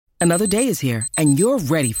Another day is here, and you're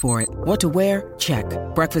ready for it. What to wear? Check.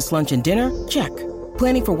 Breakfast, lunch, and dinner? Check.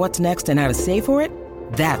 Planning for what's next and how to save for it?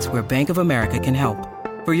 That's where Bank of America can help.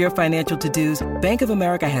 For your financial to-dos, Bank of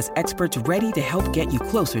America has experts ready to help get you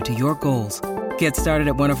closer to your goals. Get started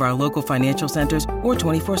at one of our local financial centers or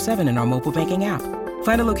 24/7 in our mobile banking app.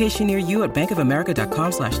 Find a location near you at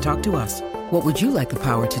bankofamerica.com/talktous. What would you like the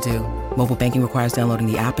power to do? Mobile banking requires downloading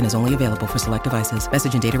the app and is only available for select devices.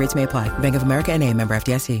 Message and data rates may apply. Bank of America N.A., member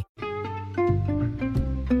FDIC.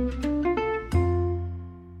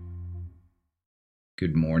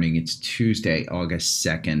 Good morning. It's Tuesday, August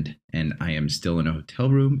 2nd, and I am still in a hotel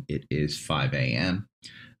room. It is 5 a.m.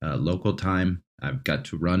 Local time. I've got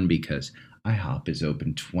to run because IHOP is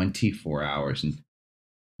open 24 hours, and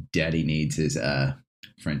Daddy needs his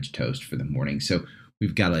French toast for the morning. So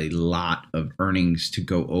we've got a lot of earnings to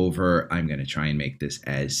go over. I'm going to try and make this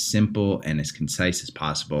as simple and as concise as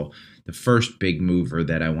possible. The first big mover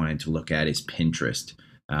that I wanted to look at is Pinterest.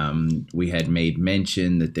 We had made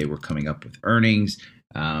mention that they were coming up with earnings.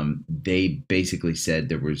 They basically said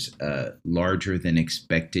there was larger than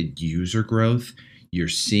expected user growth. You're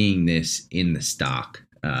seeing this in the stock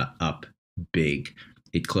up big.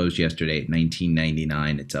 It closed yesterday at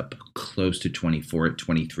 $19.99. It's up close to 24 at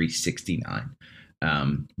 $23.69.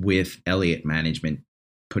 With Elliott Management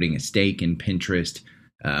putting a stake in Pinterest,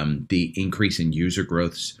 the increase in user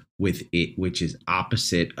growths with it, which is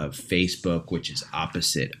opposite of Facebook, which is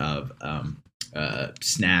opposite of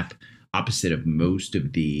Snap, opposite of most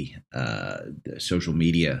of the social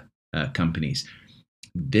media companies.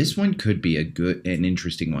 This one could be an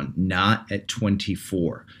interesting one, not at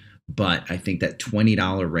 24, but I think that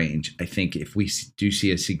 $20 range. I think if we do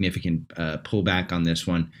see a significant pullback on this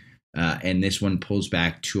one, and this one pulls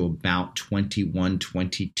back to about 21,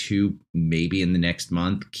 22, maybe in the next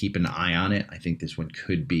month. Keep an eye on it. I think this one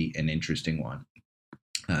could be an interesting one.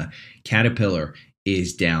 Caterpillar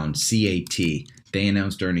is down. CAT. They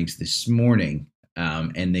announced earnings this morning,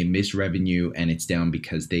 and they missed revenue, and it's down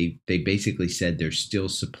because they basically said there's still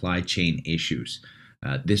supply chain issues.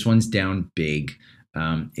 This one's down big.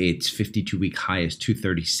 Its 52-week high is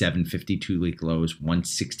 237, 52-week low is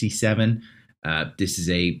 167. This is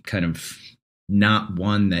a kind of not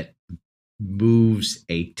one that moves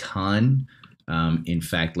a ton. In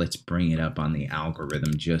fact, let's bring it up on the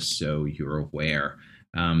algorithm just so you're aware.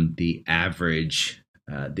 The average,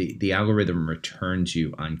 the algorithm returns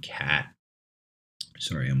you on CAT.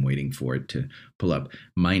 Sorry, I'm waiting for it to pull up.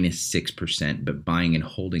 -6%, but buying and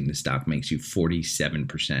holding the stock makes you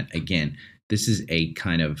 47%. Again, this is a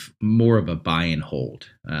kind of more of a buy and hold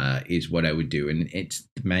is what I would do. And it's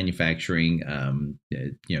manufacturing,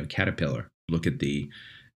 Caterpillar. Look at the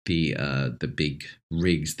big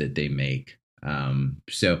rigs that they make.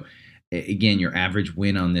 So again, your average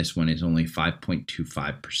win on this one is only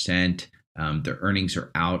 5.25%. The earnings are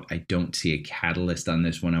out. I don't see a catalyst on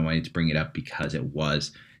this one. I wanted to bring it up because it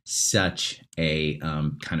was such a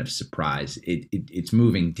kind of surprise. It's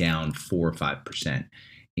moving down 4 or 5%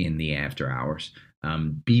 in the after hours.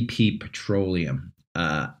 BP Petroleum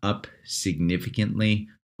up significantly.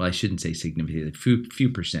 Well, I shouldn't say significantly, few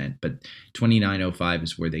percent, but 29.05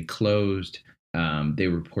 is where they closed. They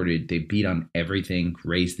reported they beat on everything,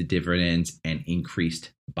 raised the dividends, and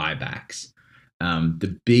increased buybacks.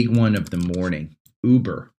 The big one of the morning,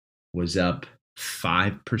 Uber, was up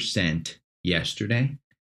 5% yesterday,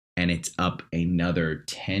 and it's up another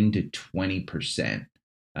 10 to 20%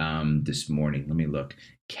 this morning. Let me look.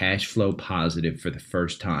 Cash flow positive for the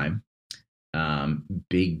first time.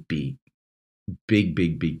 Big beat. Big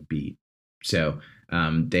beat. So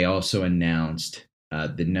they also announced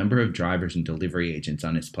the number of drivers and delivery agents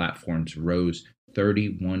on its platforms rose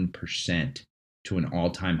 31% to an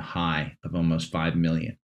all-time high of almost 5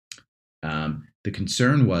 million. The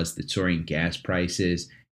concern was that soaring gas prices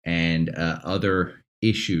and other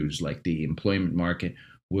issues like the employment market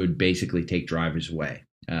would basically take drivers away.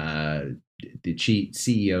 The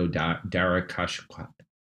CEO, Dara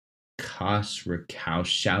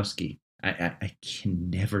Khosrowshahi, I can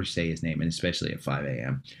never say his name, and especially at 5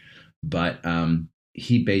 a.m., but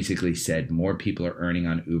he basically said more people are earning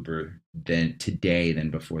on Uber today than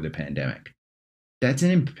before the pandemic. That's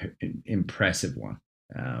an impressive one.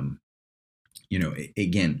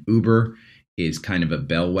 Again, Uber is kind of a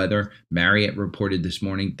bellwether. Marriott reported this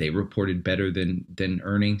morning. They reported better than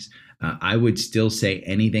earnings. I would still say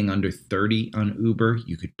anything under 30 on Uber,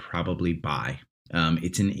 you could probably buy.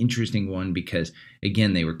 It's an interesting one because,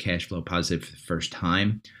 again, they were cash flow positive for the first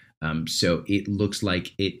time. So it looks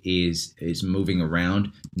like it is moving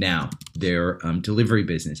around. Now, their delivery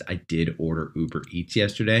business, I did order Uber Eats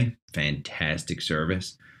yesterday. Fantastic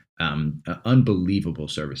service. Unbelievable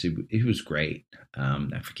service. It was great.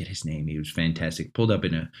 I forget his name. He was fantastic. Pulled up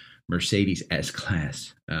in a Mercedes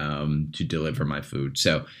S-Class to deliver my food.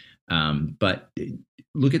 So, but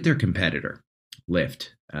look at their competitor, Lyft.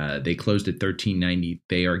 They closed at $13.90.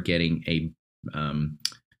 They are getting a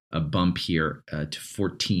bump here to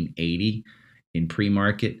 $14.80 in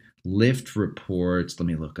pre-market. Lyft reports. Let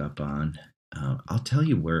me look up on. I'll tell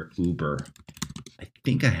you where Uber. I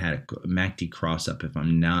think I had a MACD cross up, if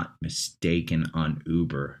I'm not mistaken, on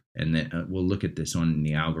Uber, and then we'll look at this on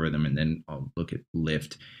the algorithm, and then I'll look at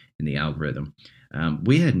Lyft in the algorithm.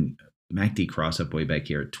 We had MACD cross up way back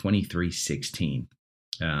here at 23.16,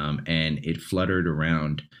 and it fluttered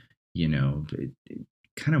around. It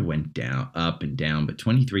kind of went down, up and down, but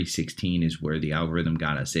 23.16 is where the algorithm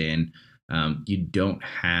got us in. You don't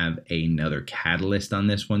have another catalyst on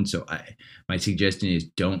this one, so my suggestion is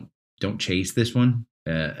don't chase this one.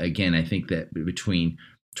 Again, I think that between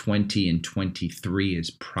 20 and 23 is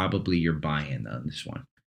probably your buy-in on this one,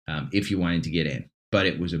 if you wanted to get in. But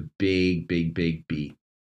it was a big beat,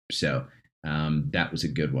 so that was a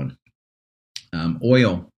good one.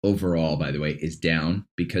 Oil overall, by the way, is down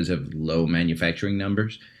because of low manufacturing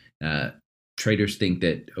numbers. Traders think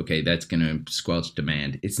that, okay, that's going to squelch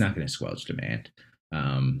demand. It's not going to squelch demand,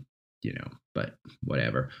 but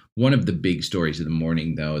whatever. One of the big stories of the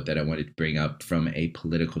morning, though, that I wanted to bring up from a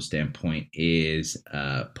political standpoint is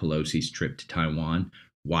Pelosi's trip to Taiwan.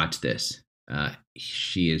 Watch this.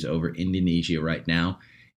 She is over Indonesia right now.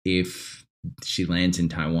 If she lands in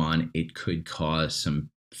Taiwan, it could cause some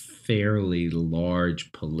fairly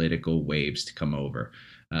large political waves to come over.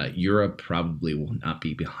 Europe probably will not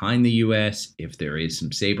be behind the U.S. if there is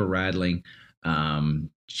some saber rattling.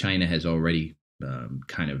 China has already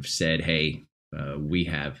kind of said, hey, we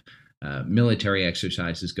have military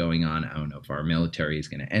exercises going on. I don't know if our military is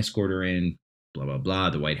going to escort her in, blah, blah, blah.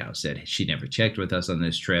 The White House said she never checked with us on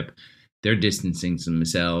this trip. They're distancing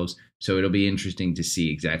themselves. So it'll be interesting to see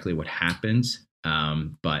exactly what happens.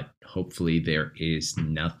 But hopefully there is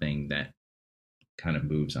nothing that kind of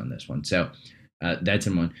moves on this one. So that's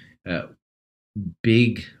in one.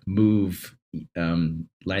 Big move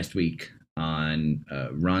last week on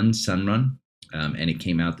Sunrun, and it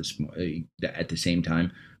came out at the same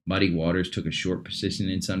time. Muddy Waters took a short position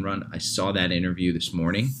in Sunrun. I saw that interview this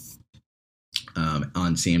morning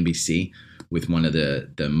on CNBC with one of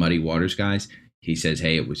the Muddy Waters guys. He says,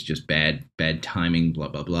 hey, it was just bad timing, blah,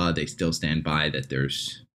 blah, blah. They still stand by that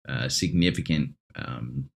there's significant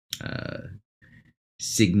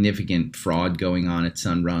fraud going on at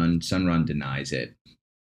Sunrun. Sunrun denies it.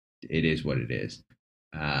 It is what it is.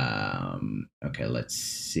 Okay, let's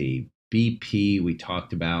see. BP, we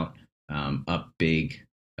talked about up big.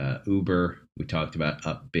 Uber, we talked about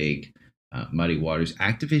up big. Muddy Waters.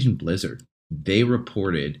 Activision Blizzard, they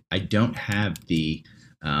reported, I don't have the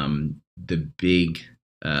big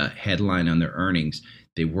headline on their earnings.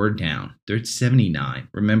 They were down. They're at 79.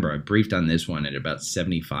 Remember, I briefed on this one at about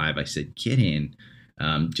 75. I said, get in,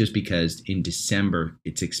 just because in December,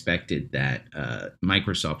 it's expected that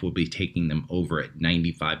Microsoft will be taking them over at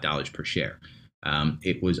 $95 per share.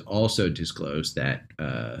 It was also disclosed that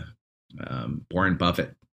Warren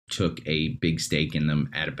Buffett took a big stake in them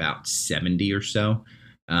at about 70 or so.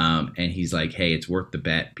 And he's like, hey, it's worth the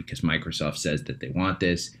bet because Microsoft says that they want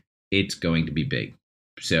this. It's going to be big.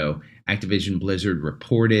 So Activision Blizzard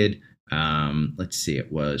reported, let's see,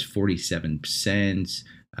 it was 47 cents,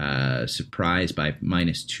 surprised by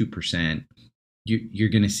minus 2%. You're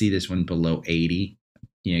going to see this one below 80.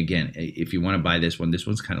 Again, if you want to buy this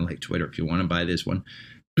one's kind of like Twitter. If you want to buy this one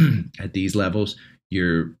at these levels,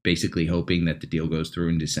 you're basically hoping that the deal goes through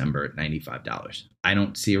in December at $95. I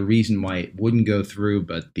don't see a reason why it wouldn't go through,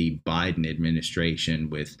 but the Biden administration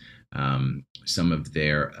with some of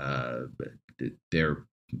their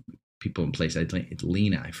people in place,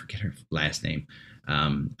 Lena, I forget her last name,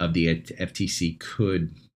 of the FTC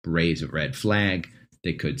could raise a red flag.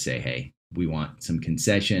 They could say, hey, we want some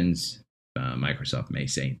concessions. Microsoft may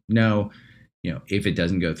say no. If it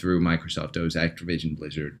doesn't go through, Microsoft owes Activision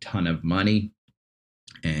Blizzard a ton of money,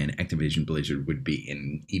 and Activision Blizzard would be in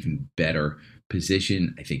an even better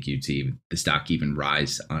position. I think you'd see the stock even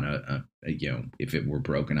rise on if it were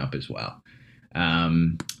broken up as well.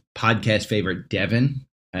 Podcast favorite Devon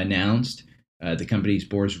announced the company's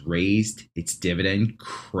board raised its dividend.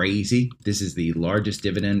 Crazy. This is the largest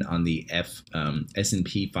dividend on the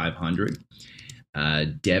S&P 500.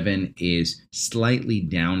 Devon is slightly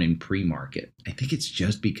down in pre-market. I think it's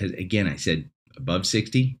just because, again, I said above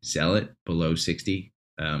 60, sell it. Below 60,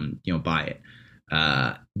 buy it.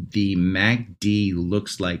 The MACD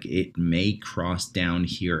looks like it may cross down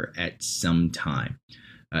here at some time.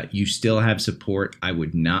 You still have support. I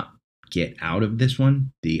would not get out of this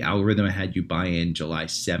one. The algorithm had you buy in July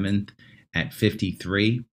 7th at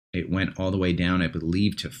 53. It went all the way down, I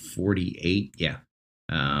believe, to 48. Yeah,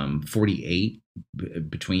 48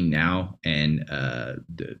 between now and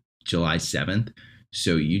the July 7th.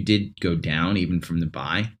 So you did go down even from the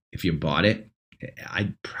buy. If you bought it,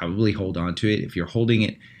 I'd probably hold on to it. If you're holding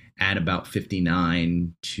it at about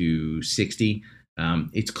 59 to 60,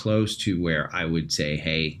 it's close to where I would say,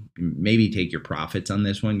 hey, maybe take your profits on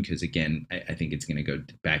this one, because again, I think it's going to go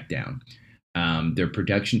back down. Their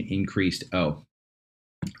production increased.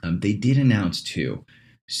 They did announce too.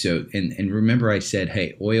 So, and remember I said,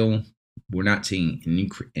 hey, oil, we're not seeing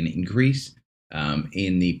an increase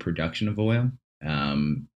in the production of oil.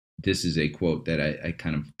 This is a quote that I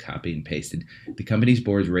kind of copied and pasted. The company's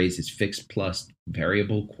board raised its fixed plus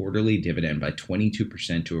variable quarterly dividend by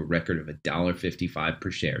 22% to a record of $1.55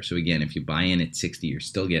 per share. So again, if you buy in at 60, you're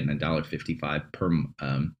still getting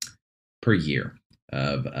 $1.55 per year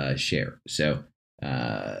of share. So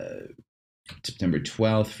September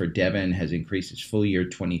 12th for Devon has increased its full year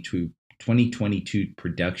 2022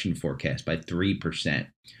 production forecast by 3%.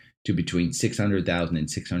 To between 600,000 and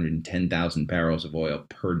 610,000 barrels of oil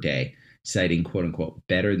per day, citing quote-unquote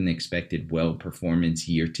better than expected well performance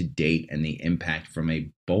year to date and the impact from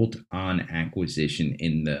a bolt-on acquisition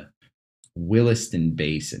in the Williston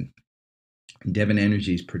Basin. Devon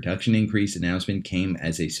Energy's production increase announcement came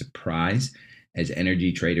as a surprise, as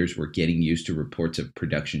energy traders were getting used to reports of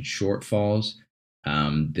production shortfalls.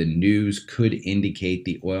 The news could indicate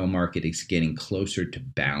the oil market is getting closer to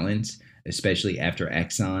balance, especially after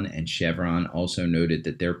Exxon and Chevron also noted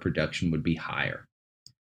that their production would be higher.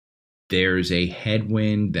 There's a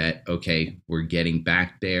headwind that, okay, we're getting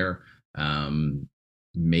back there.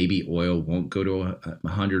 Maybe oil won't go to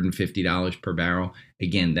 $150 per barrel.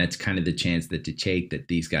 Again, that's kind of the chance that to take that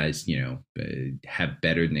these guys, have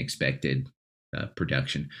better than expected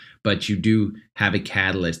production. But you do have a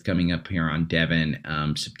catalyst coming up here on Devon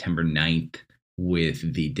September 9th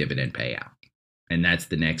with the dividend payout. And that's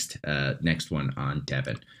the next one on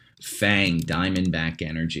Devon. Fang, Diamondback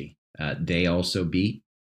Energy. They also beat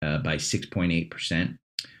by 6.8%,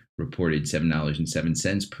 reported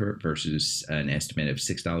 $7.07 per versus an estimate of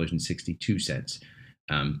 $6.62.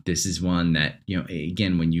 This is one that,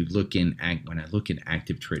 again, when I look in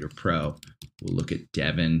Active Trader Pro, we'll look at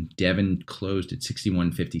Devon. Devon closed at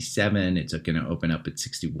 61.57. It's going to open up at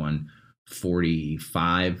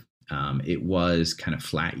 61.45. It was kind of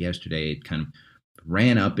flat yesterday. It kind of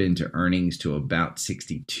ran up into earnings to about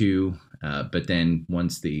 62, but then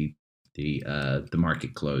once the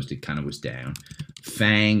market closed, it kind of was down.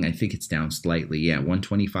 Fang, I think it's down slightly. Yeah,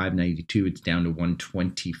 125.92. It's down to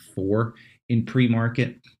 124 in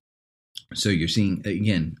pre-market. So you're seeing,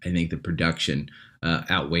 again, I think the production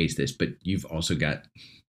outweighs this, but you've also got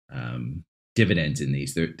dividends in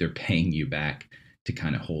these. They're paying you back to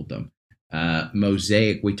kind of hold them.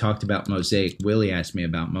 Mosaic, we talked about Mosaic. Willie asked me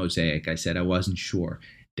about Mosaic. I said I wasn't sure.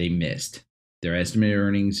 They missed. Their estimated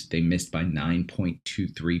earnings, they missed by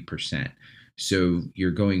 9.23%. So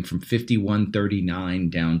you're going from 51.39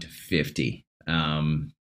 down to 50.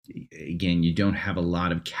 Again, you don't have a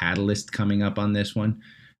lot of catalyst coming up on this one,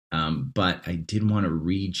 but I did want to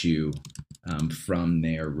read you from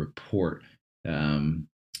their report.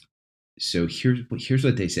 So here's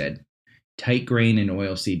what they said. Tight grain and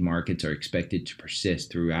oilseed markets are expected to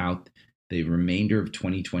persist throughout the remainder of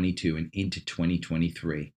 2022 and into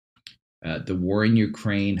 2023. The war in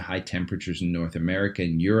Ukraine, high temperatures in North America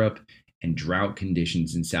and Europe, and drought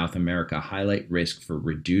conditions in South America highlight risk for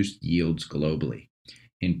reduced yields globally.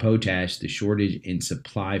 In potash, the shortage in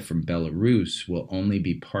supply from Belarus will only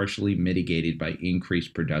be partially mitigated by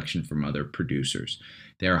increased production from other producers.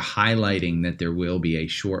 They're highlighting that there will be a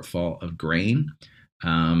shortfall of grain,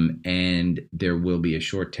 and there will be a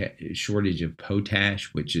shortage of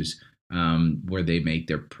potash, which is where they make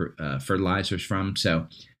their fertilizers from. So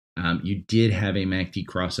you did have a MACD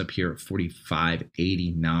cross up here at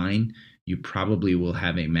 45.89. You probably will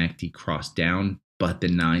have a MACD cross down, but the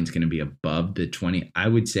 9 is going to be above the 20. I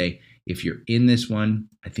would say if you're in this one,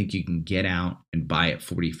 I think you can get out and buy at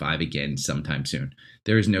 45 again sometime soon.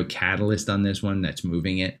 There is no catalyst on this one that's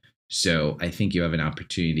moving it. So I think you have an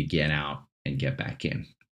opportunity to get out and get back in.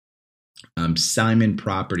 Simon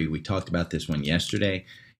Property, we talked about this one yesterday.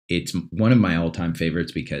 It's one of my all-time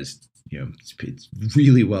favorites because it's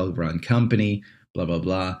really well-run company, blah, blah,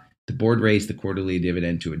 blah. The board raised the quarterly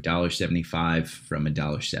dividend to $1.75 from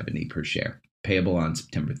 $1.70 per share, payable on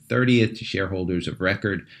September 30th to shareholders of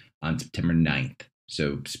record on September 9th.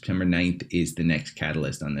 So September 9th is the next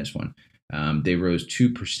catalyst on this one. They rose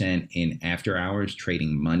 2% in after hours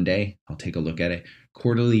trading Monday. I'll take a look at it.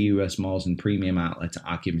 Quarterly U.S. malls and premium outlets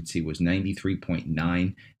occupancy was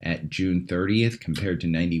 93.9 at June 30th compared to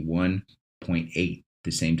 91.8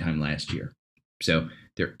 the same time last year. So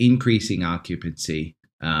they're increasing occupancy,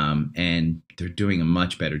 and they're doing a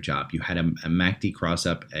much better job. You had a MACD cross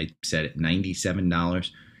up, I said, at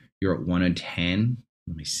 $97. You're at 110.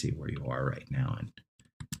 Let me see where you are right now in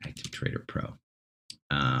Active Trader Pro.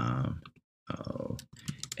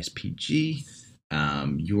 SPG.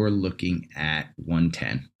 You're looking at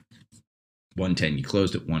 110. 110. You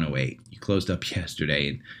closed at 108. You closed up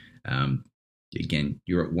yesterday, and again,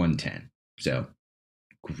 you're at 110. So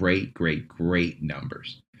great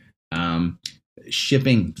numbers.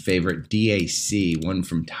 Shipping favorite DAC, one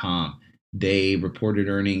from Tom. They reported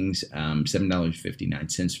earnings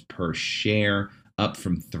 $7.59 per share, up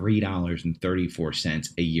from $3.34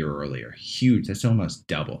 a year earlier. Huge. That's almost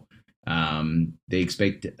double. They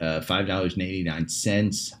expect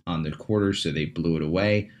 $5.89 on the quarter, so they blew it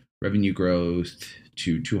away. Revenue growth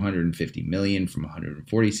to $250 million from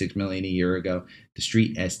 $146 million a year ago. The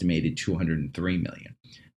street estimated $203 million.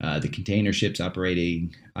 The container ships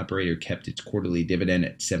operator kept its quarterly dividend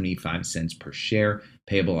at 75 cents per share,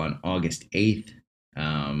 payable on August 8th.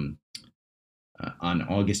 On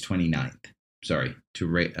August 29th. So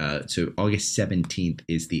August 17th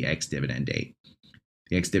is the ex-dividend date.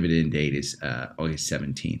 The ex-dividend date is August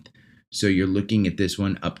 17th. So you're looking at this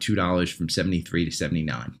one up $2 from 73 to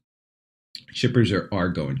 79. Shippers are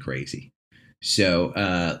going crazy. So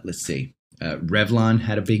let's see. Revlon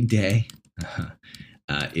had a big day.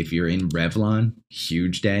 If you're in Revlon,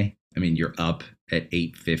 huge day. I mean, you're up at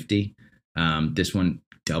 850. This one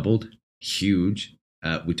doubled, huge.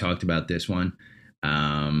 We talked about this one.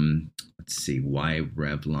 Let's see why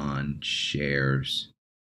Revlon shares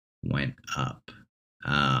went up.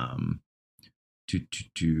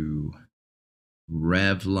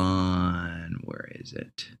 Revlon, where is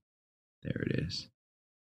it? There it is.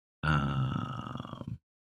 Oh,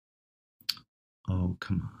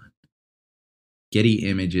 come on. Getty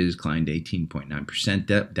Images climbed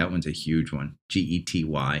 18.9%. That one's a huge one. GETY.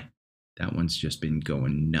 That one's just been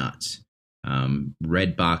going nuts.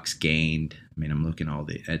 Redbox gained. I mean, I'm looking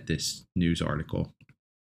at this news article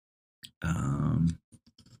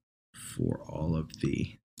for all of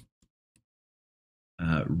the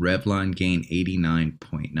Revlon gained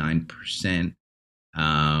 89.9%.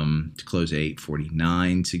 To close at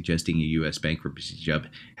 849, suggesting a U.S. bankruptcy judge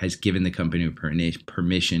has given the company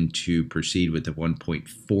permission to proceed with the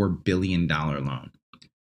 $1.4 billion loan.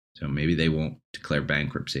 So maybe they won't declare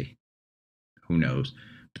bankruptcy. Who knows?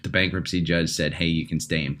 But the bankruptcy judge said, hey, you can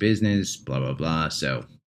stay in business, blah, blah, blah. So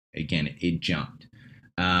again, it jumped.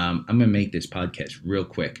 I'm going to make this podcast real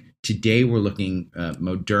quick. Today we're looking,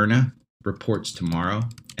 Moderna reports tomorrow,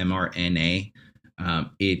 mRNA.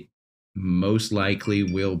 It most likely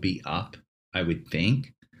will be up, I would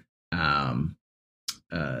think. Well,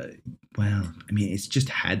 I mean, it's just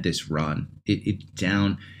had this run. It's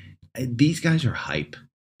down. These guys are hype.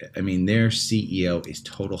 I mean, their CEO is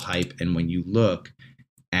total hype. And when you look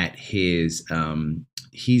at his,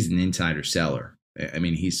 he's an insider seller. I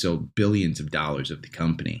mean, he sold billions of dollars of the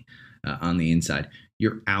company on the inside.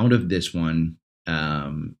 You're out of this one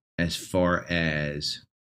as far as,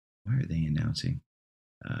 why are they announcing?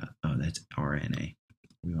 Oh, that's RNA.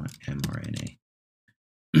 We want mRNA.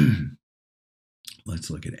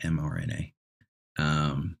 Let's look at mRNA.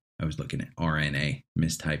 I was looking at RNA,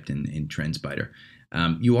 mistyped in TrendSpider.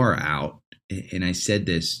 You are out, and I said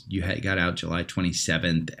this. You got out July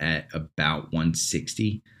 27th at about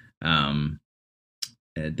 160. The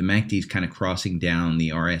MACD is kind of crossing down. The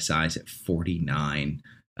RSI's at 49.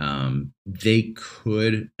 They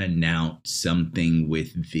could announce something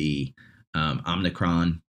with the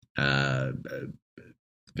Omicron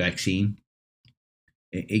vaccine.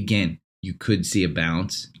 Again, you could see a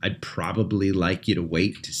bounce. I'd probably like you to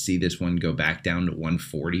wait to see this one go back down to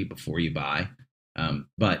 140 before you buy.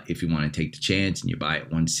 But if you want to take the chance and you buy at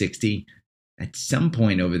 160, at some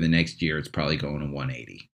point over the next year, it's probably going to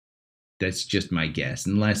 180. That's just my guess,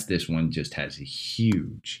 unless this one just has a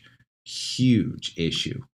huge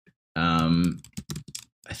issue.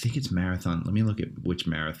 I think it's Marathon. Let me look at which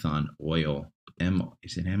Marathon Oil.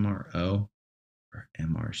 Is it MRO or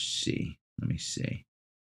MRC? Let me see.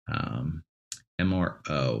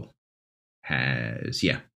 MRO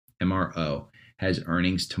has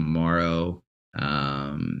earnings tomorrow.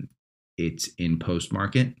 It's in post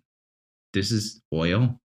market. This is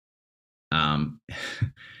oil.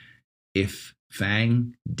 If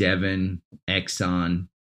Fang, Devon, Exxon,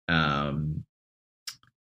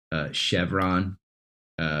 Chevron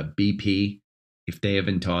BP, if they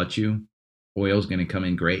haven't taught you, oil's going to come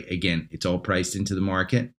in great. Again, it's all priced into the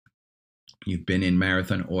market. You've been in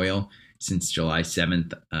Marathon Oil since July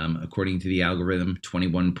 7th, according to the algorithm,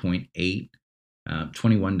 21.8,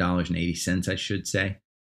 $21.80, I should say.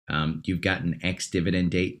 You've got an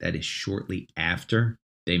ex-dividend date that is shortly after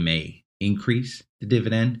they may increase the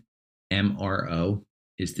dividend. MRO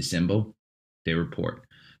is the symbol they report.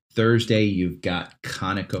 Thursday, you've got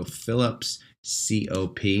ConocoPhillips,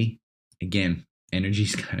 COP. Again,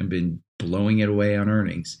 energy's kind of been blowing it away on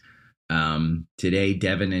earnings. Today,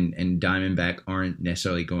 Devon and Diamondback aren't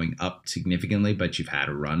necessarily going up significantly, but you've had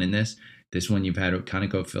a run in this. This one, you've had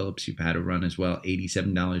ConocoPhillips, you've had a run as well.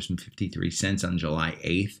 $87.53 on July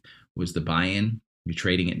 8th was the buy-in. You're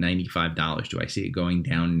trading at $95. Do I see it going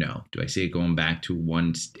down? No. Do I see it going back to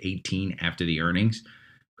 118 after the earnings?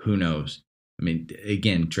 Who knows? I mean,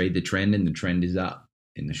 again, trade the trend, and the trend is up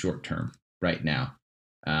in the short term right now.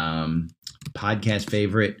 Podcast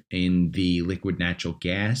favorite in the liquid natural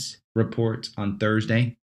gas reports on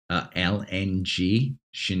Thursday, LNG,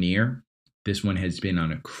 Cheniere. This one has been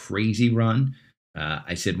on a crazy run.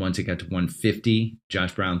 I said once it got to 150,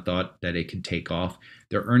 Josh Brown thought that it could take off.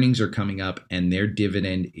 Their earnings are coming up, and their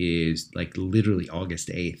dividend is like literally August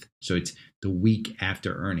 8th. So it's the week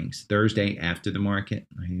after earnings, Thursday after the market.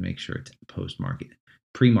 Let me make sure it's post-market,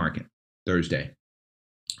 pre-market Thursday.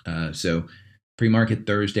 So pre-market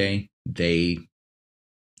Thursday, they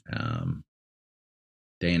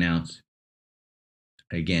announce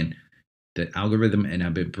again the algorithm, and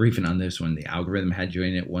I've been briefing on this one. The algorithm had you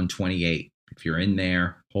in at 128. If you're in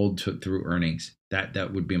there, hold through earnings.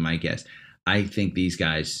 That would be my guess. I think these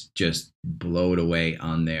guys just blow it away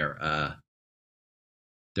on their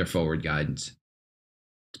forward guidance.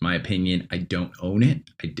 It's my opinion. I don't own it.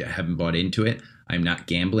 I haven't bought into it. I'm not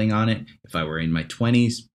gambling on it. If I were in my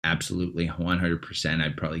 20s, absolutely 100%,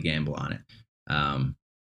 I'd probably gamble on it.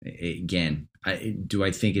 Again, do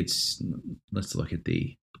I think it's? Let's look at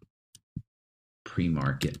the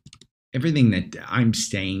pre-market. Everything that I'm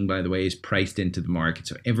saying, by the way, is priced into the market,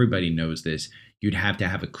 so everybody knows this. You'd have to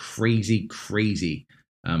have a crazy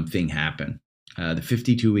thing happen. The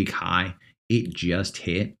 52-week high, it just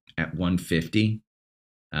hit at 150.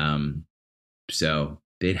 So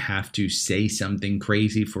they'd have to say something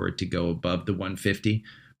crazy for it to go above the 150.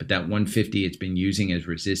 But that 150, it's been using as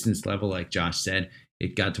resistance level, like Josh said.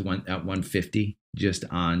 It got to at 150 just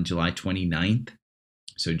on July 29th,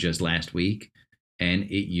 so just last week. And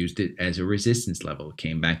it used it as a resistance level. It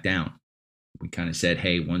came back down. We kind of said,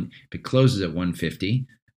 hey, if it closes at 150,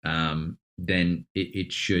 then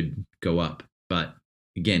it should go up. But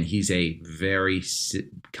again, he's a very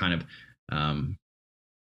kind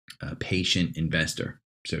of patient investor.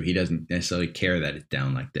 So he doesn't necessarily care that it's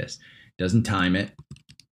down like this. Doesn't time it.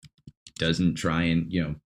 Doesn't try and,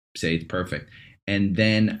 say it's perfect. And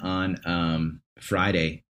then on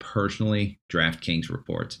Friday, personally, DraftKings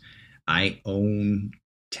reports. I own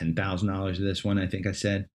 $10,000 of this one, I think I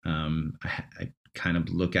said. I kind of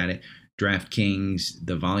look at it. DraftKings,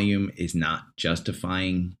 the volume is not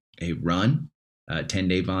justifying a run.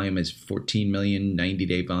 10-day volume is 14 million.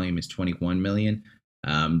 90-day volume is 21 million.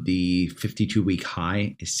 The 52-week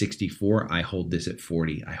high is 64. I hold this at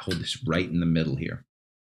 40. I hold this right in the middle here.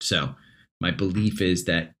 So my belief is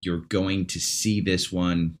that you're going to see this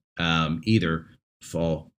one either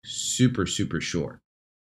fall super short,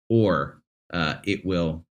 or it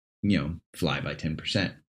will, fly by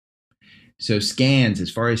 10%. So scans,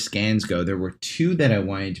 as far as scans go, there were two that I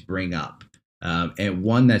wanted to bring up. And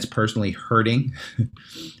one that's personally hurting,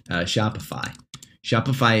 Shopify.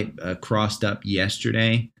 Shopify crossed up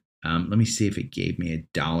yesterday. Let me see if it gave me a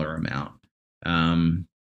dollar amount.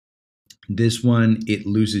 This one, it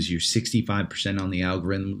loses you 65% on the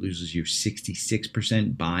algorithm, loses you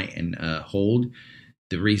 66% buy and hold.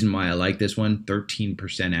 The reason why I like this one,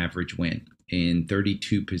 13% average win. In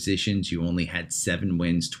 32 positions, you only had 7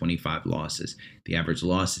 wins, 25 losses. The average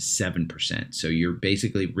loss is 7%. So you're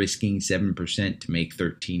basically risking 7% to make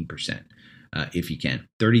 13% if you can.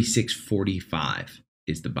 36.45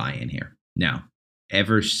 is the buy-in here. Now,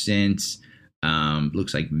 ever since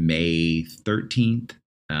looks like May 13th,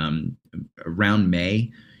 around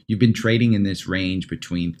May, you've been trading in this range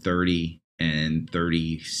between 30 and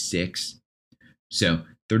 36. So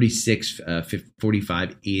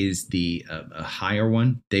 36.45 is the a higher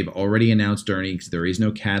one. They've already announced earnings. There is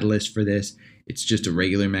no catalyst for this. It's just a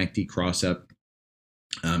regular MACD cross up.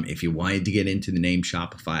 If you wanted to get into the name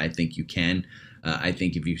Shopify, I think you can. I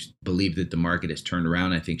think if you believe that the market has turned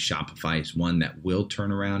around, I think Shopify is one that will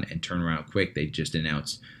turn around and turn around quick. They just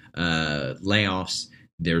announced layoffs.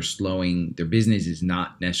 they're slowing. Their business is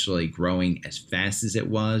not necessarily growing as fast as it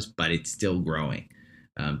was, but it's still growing.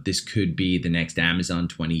 This could be the next Amazon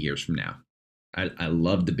 20 years from now. I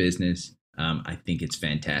love the business. I think it's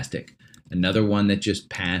fantastic. Another one that just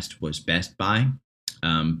passed was Best Buy.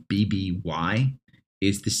 BBY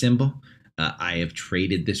is the symbol. I have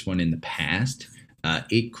traded this one in the past.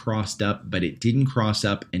 It crossed up, but it didn't cross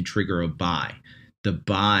up and trigger a buy. The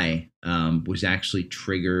buy was actually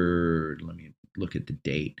triggered. Let me look at the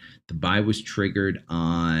date. The buy was triggered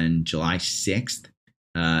on July 6th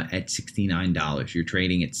at $69. You're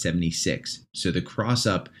trading at 76. So the cross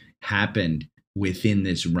up happened within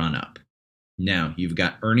this run up. Now you've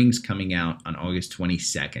got earnings coming out on August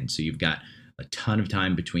 22nd. So you've got a ton of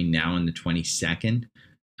time between now and the 22nd.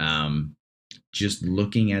 Just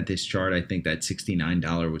looking at this chart, I think that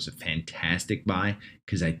 $69 was a fantastic buy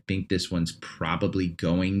because I think this one's probably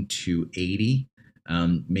going to 80,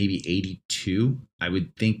 maybe 82. I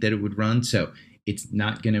would think that it would run. So it's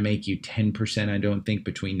not going to make you 10%, I don't think,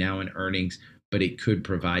 between now and earnings, but it could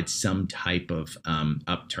provide some type of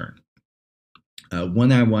upturn.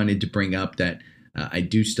 One I wanted to bring up that I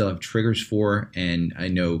do still have triggers for, and I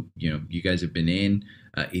know you guys have been in,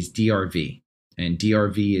 is DRV. And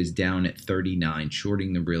DRV is down at 39,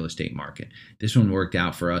 shorting the real estate market. This one worked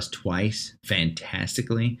out for us twice,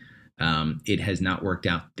 fantastically. It has not worked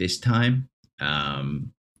out this time.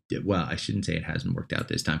 Well, I shouldn't say it hasn't worked out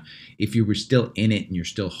this time. If you were still in it and you're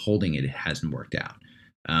still holding it, it hasn't worked out.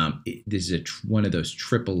 This is one of those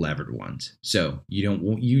triple levered ones. So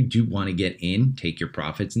you do want to get in, take your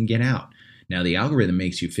profits, and get out. Now the algorithm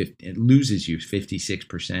makes you it loses you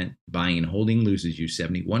 56%. Buying and holding loses you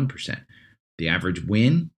 71%. The average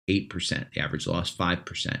win, 8%. The average loss,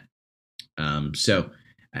 5%. So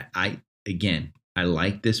I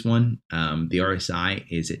like this one. The RSI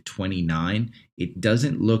is at 29. It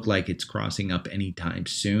doesn't look like it's crossing up anytime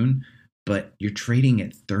soon, but you're trading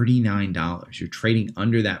at $39. You're trading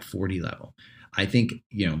under that 40 level. I think,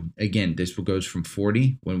 again, this goes from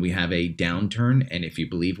 40 when we have a downturn. And if you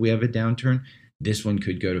believe we have a downturn, this one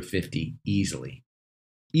could go to 50 easily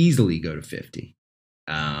go to 50.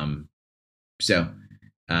 So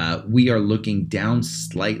we are looking down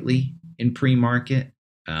slightly in pre-market.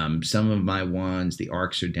 Some of my ones, the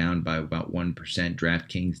ARCs are down by about 1%,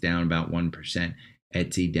 DraftKings down about 1%,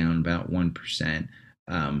 Etsy down about 1%,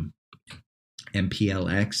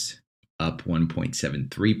 MPLX up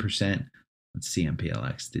 1.73%. Let's see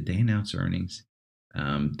MPLX. Did they announce earnings?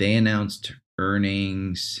 They announced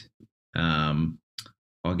earnings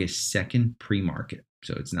August 2nd pre-market.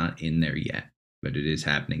 So it's not in there yet, but it is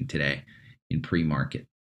happening today in pre-market.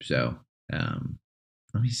 So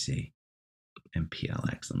let me see.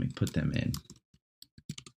 MPLX, let me put them in.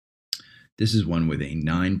 This is one with a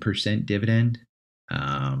 9% dividend,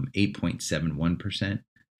 8.71%.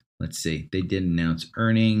 Let's see. They did announce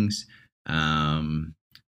earnings.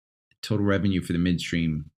 Total revenue for the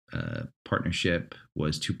midstream partnership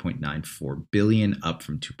was $2.94 billion, up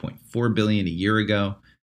from $2.4 billion a year ago.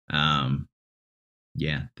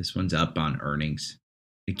 Yeah, this one's up on earnings.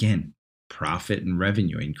 Again, profit and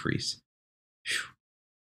revenue increase. Whew.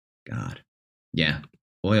 God. Yeah.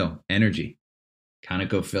 Oil, energy,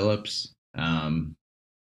 ConocoPhillips,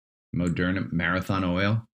 Moderna, Marathon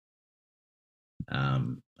Oil.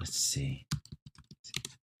 Let's see.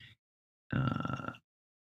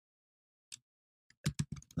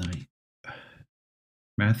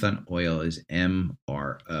 Marathon Oil is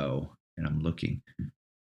MRO, and I'm looking.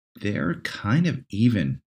 They're kind of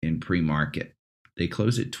even in pre-market. They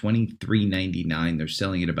close at $23.99. They're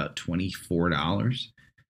selling at about $24.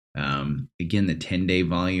 Again, the 10-day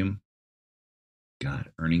volume.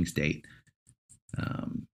 God, earnings date.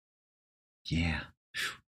 Yeah.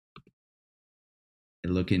 I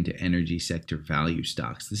look into energy sector value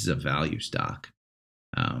stocks. This is a value stock.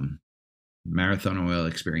 Marathon Oil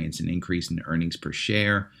experienced an increase in earnings per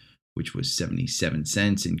share, which was 77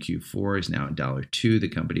 cents in Q4, is now $1.02. The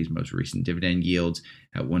company's most recent dividend yields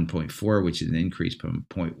at 1.4, which is an increase from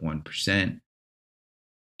 0.1%.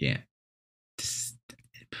 Yeah.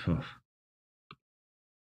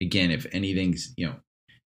 Again, if anything's, if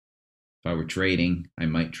I were trading, I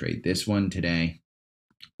might trade this one today.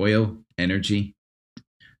 Oil, energy.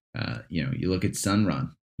 You look at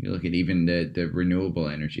Sunrun. You look at even the renewable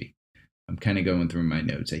energy. I'm kind of going through my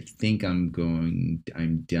notes. I think I'm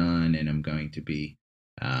done, and I'm going to be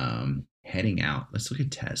heading out. Let's look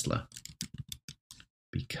at Tesla,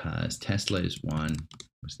 because Tesla is one.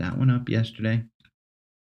 Was that one up yesterday?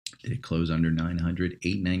 Did it close under 900?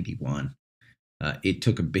 891. It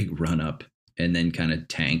took a big run up and then kind of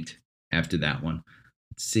tanked after that one.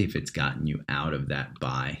 Let's see if it's gotten you out of that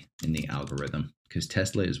buy in the algorithm, because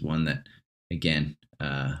Tesla is one that, again,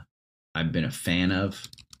 I've been a fan of.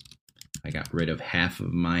 I got rid of half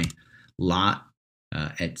of my lot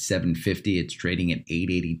at 750. It's trading at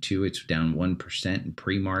 882. It's down 1% in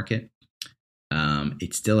pre-market.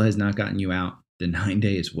 It still has not gotten you out. The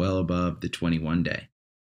 9-day is well above the 21-day.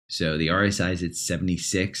 So the RSI is at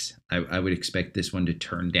 76. I would expect this one to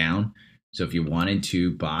turn down. So if you wanted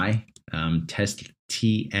to buy TSLAQ,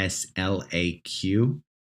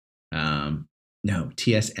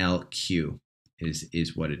 TSLQ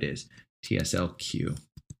is what it is. TSLQ.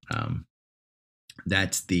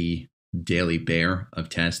 That's the daily bear of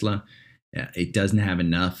Tesla. It doesn't have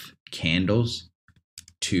enough candles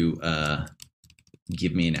to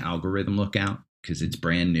give me an algorithm lookout because it's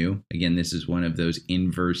brand new. Again, this is one of those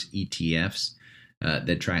inverse ETFs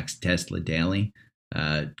that tracks Tesla daily.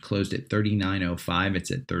 Closed at 39.05.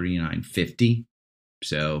 It's at 39.50.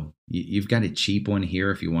 So you've got a cheap one here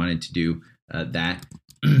if you wanted to do that.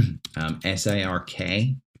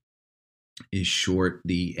 SIRK is short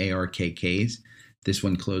the ARKKs. This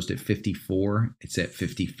one closed at 54. It's at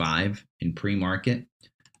 55 in pre-market.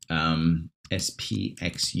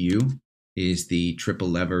 SPXU is the triple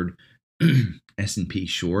levered S&P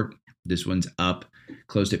short. This one's up,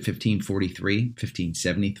 closed at 1543,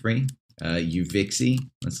 1573. UVIXI,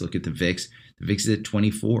 let's look at the VIX. The VIX is at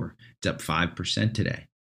 24. It's up 5% today.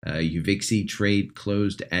 UVIXI trade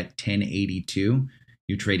closed at 1082.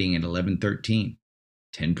 You're trading at 1113.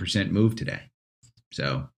 10% move today.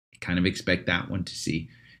 So kind of expect that one to see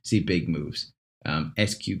big moves.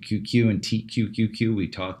 SQQQ and TQQQ we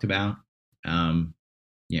talked about.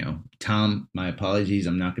 Tom, my apologies.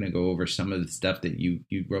 I'm not going to go over some of the stuff that you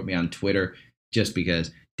wrote me on Twitter just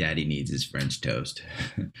because Daddy needs his French toast.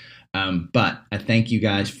 But I thank you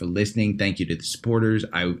guys for listening. Thank you to the supporters.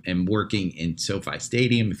 I am working in SoFi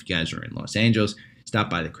Stadium. If you guys are in Los Angeles, stop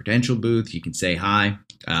by the Credential booth. You can say hi.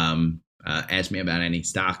 Ask me about any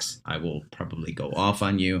stocks. I will probably go off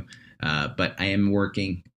on you. But I am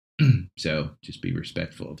working. So just be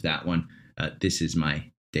respectful of that one. This is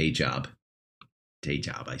my day job.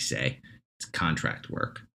 I say. It's contract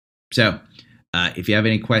work. So if you have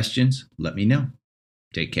any questions, let me know.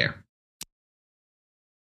 Take care.